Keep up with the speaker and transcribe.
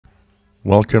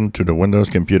Welcome to the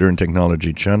Windows Computer and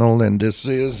Technology channel, and this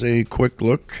is a quick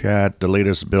look at the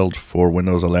latest build for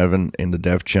Windows 11 in the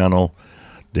dev channel.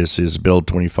 This is build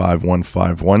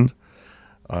 25151.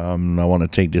 I want to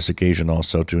take this occasion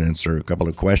also to answer a couple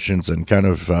of questions and kind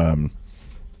of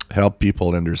help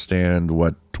people understand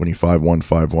what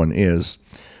 25151 is.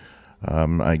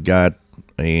 I got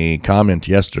a comment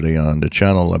yesterday on the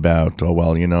channel about, oh,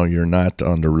 well, you know, you're not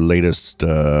on the latest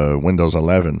Windows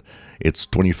 11. It's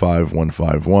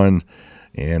 25151,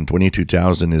 and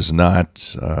 22,000 is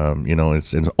not,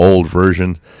 it's an old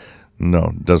version. No,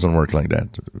 it doesn't work like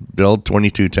that. Build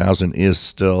 22,000 is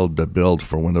still the build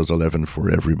for Windows 11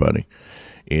 for everybody.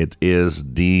 It is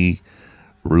the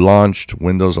launched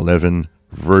Windows 11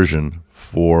 version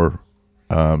for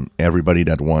everybody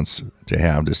that wants to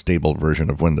have the stable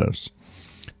version of Windows.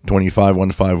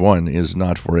 25151 is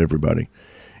not for everybody.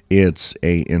 It's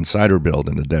a insider build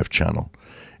in the dev channel.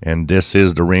 And this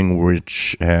is the ring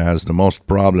which has the most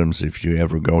problems if you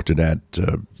ever go to that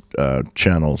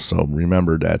channel. So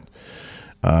remember that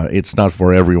it's not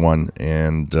for everyone.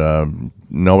 And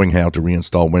knowing how to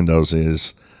reinstall Windows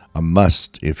is a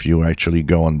must if you actually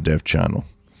go on the dev channel.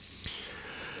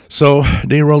 So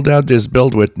they rolled out this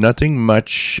build with nothing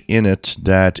much in it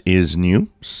that is new.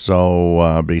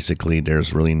 So basically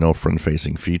there's really no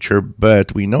front-facing feature.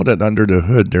 But we know that under the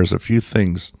hood there's a few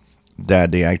things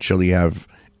that they actually have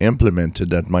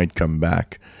implemented that might come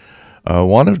back.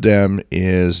 One of them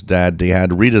is that they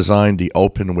had redesigned the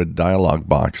Open with dialog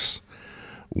box,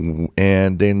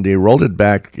 and then they rolled it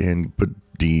back and put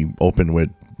the Open with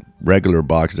regular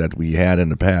box that we had in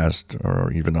the past,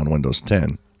 or even on Windows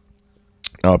 10.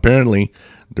 Now, apparently,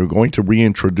 they're going to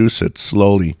reintroduce it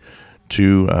slowly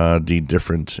to the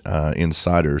different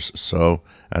insiders. So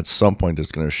at some point,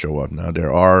 it's going to show up. Now,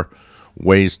 there are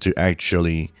ways to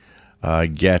actually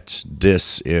get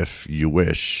this if you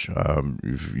wish,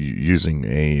 using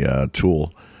a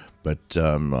tool, but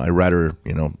I rather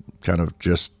kind of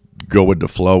just go with the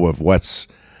flow of what's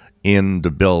in the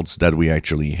builds that we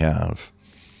actually have.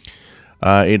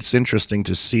 It's interesting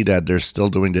to see that they're still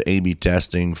doing the A/B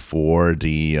testing for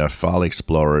the File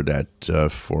Explorer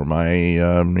that for my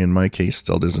in my case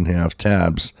still doesn't have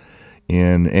tabs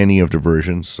in any of the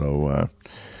versions. So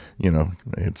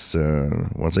it's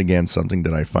once again something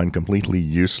that I find completely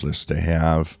useless to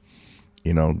have,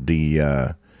 the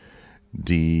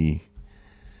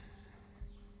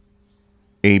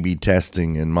A/B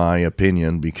testing, in my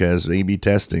opinion, because A/B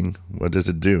testing, what does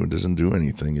it do? It doesn't do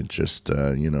anything. It just,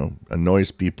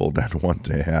 annoys people that want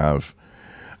to have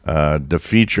the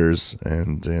features.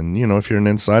 And if you're an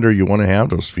insider, you want to have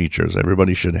those features.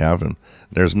 Everybody should have them.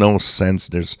 There's no sense.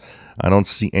 I don't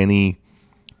see any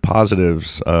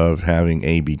positives of having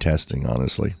A/B testing,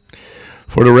 honestly.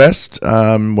 For the rest,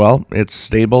 well, it's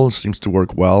stable. It seems to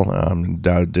work well.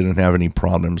 Didn't have any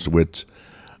problems with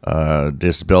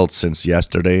this build since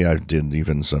yesterday. I did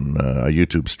even some a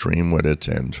YouTube stream with it,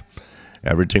 and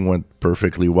everything went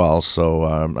perfectly well. So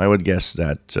I would guess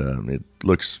that it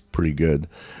looks pretty good.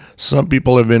 Some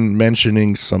people have been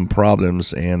mentioning some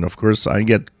problems, and of course I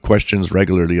get questions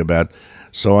regularly about,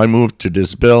 so I moved to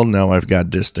this build, now I've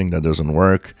got this thing that doesn't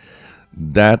work.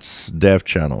 That's dev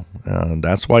channel.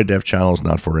 That's why dev channel is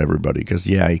not for everybody, because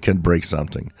yeah, it can break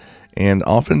something, and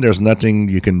often there's nothing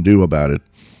you can do about it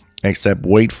except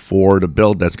wait for the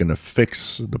build that's going to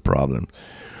fix the problem.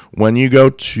 When you go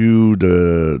to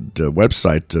the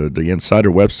website, the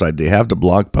insider website, they have the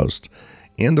blog post.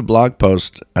 In the blog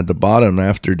post at the bottom,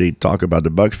 after they talk about the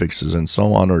bug fixes and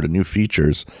so on, or the new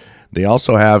features, they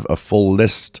also have a full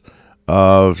list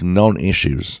of known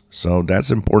issues. So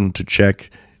that's important to check.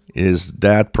 Is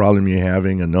that problem you're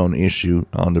having a known issue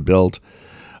on the build?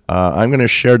 I'm going to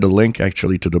share the link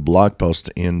actually to the blog post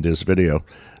in this video.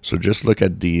 So just look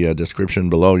at the description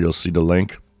below. You'll see the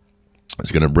link.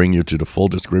 It's going to bring you to the full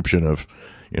description of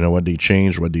what they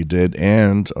changed, what they did,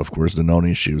 and of course the known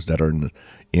issues that are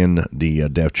in the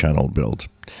dev channel build.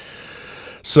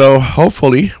 So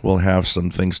hopefully we'll have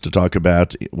some things to talk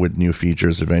about with new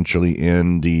features eventually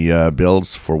in the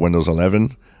builds for Windows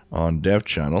 11 on dev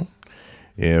channel.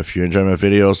 If you enjoy my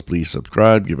videos, please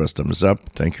subscribe, give us thumbs up.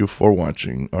 Thank you for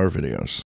watching our videos.